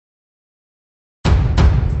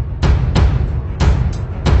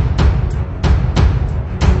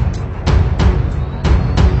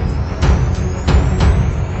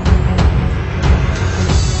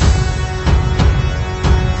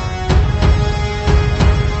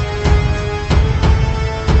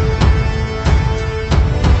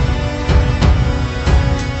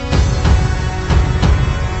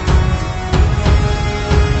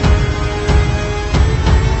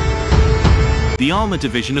The Armo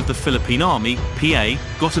Division of the Philippine Army, PA,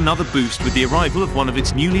 got another boost with the arrival of one of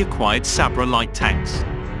its newly acquired Sabrah light tanks.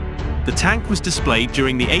 The tank was displayed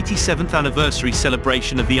during the 87th anniversary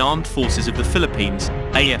celebration of the Armed Forces of the Philippines,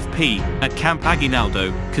 AFP, at Camp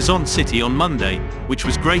Aguinaldo, Quezon City on Monday, which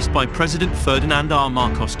was graced by President Ferdinand R.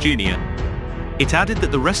 Jr. It added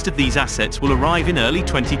that the rest of these assets will arrive in early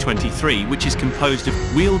 2023, which is composed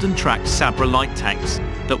of wheeled and tracked Sabrah light tanks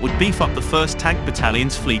that would beef up the 1st Tank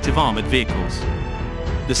Battalion's fleet of armored vehicles.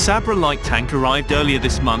 The Sabrah light tank arrived earlier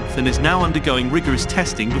this month and is now undergoing rigorous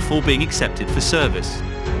testing before being accepted for service.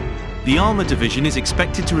 The Armo Division is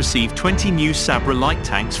expected to receive 20 new Sabrah light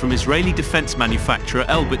tanks from Israeli defense manufacturer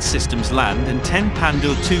Elbit Systems Land and 10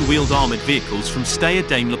 Pandur two-wheeled armored vehicles from Steyr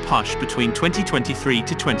Daimler Push between 2023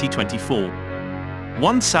 to 2024.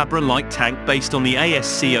 One Sabrah light tank based on the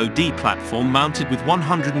ASCOD platform mounted with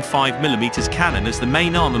 105mm cannon as the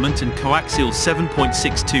main armament and coaxial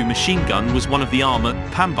 7.62 machine gun was one of the Armo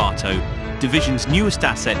Division's newest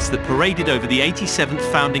assets that paraded over the 87th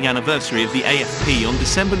founding anniversary of the AFP on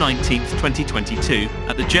December 19, 2022,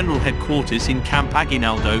 at the General Headquarters in Camp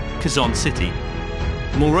Aguinaldo, Quezon City.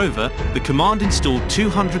 Moreover, the command installed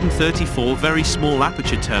 234 very small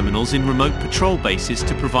aperture terminals in remote patrol bases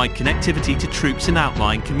to provide connectivity to troops in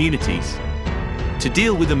outlying communities. To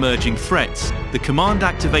deal with emerging threats, the command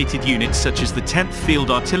activated units such as the 10th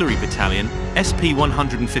Field Artillery Battalion,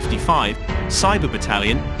 SP-155, Cyber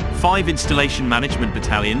Battalion, 5 Installation Management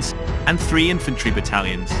Battalions, and 3 Infantry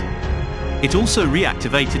Battalions. It also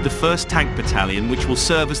reactivated the 1st Tank Battalion, which will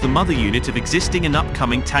serve as the mother unit of existing and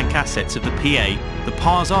upcoming tank assets of the PA, the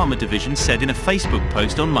PA's Armo Division said in a Facebook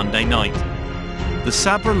post on Monday night. The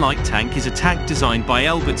Sabrah light tank is a tank designed by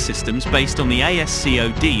Elbit Systems based on the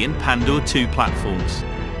ASCOD and Pandur II platforms.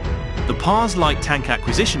 The PA's light tank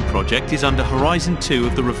acquisition project is under Horizon 2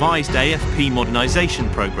 of the revised AFP modernization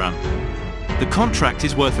program. The contract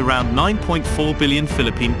is worth around 9.4 billion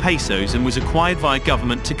Philippine pesos and was acquired via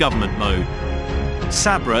government-to-government mode.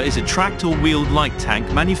 Sabrah is a tracked or wheeled light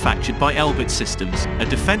tank manufactured by Elbit Systems, a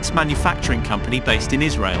defense manufacturing company based in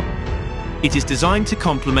Israel. It is designed to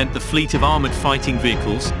complement the fleet of armored fighting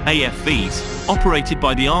vehicles, AFVs, operated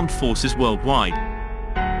by the armed forces worldwide.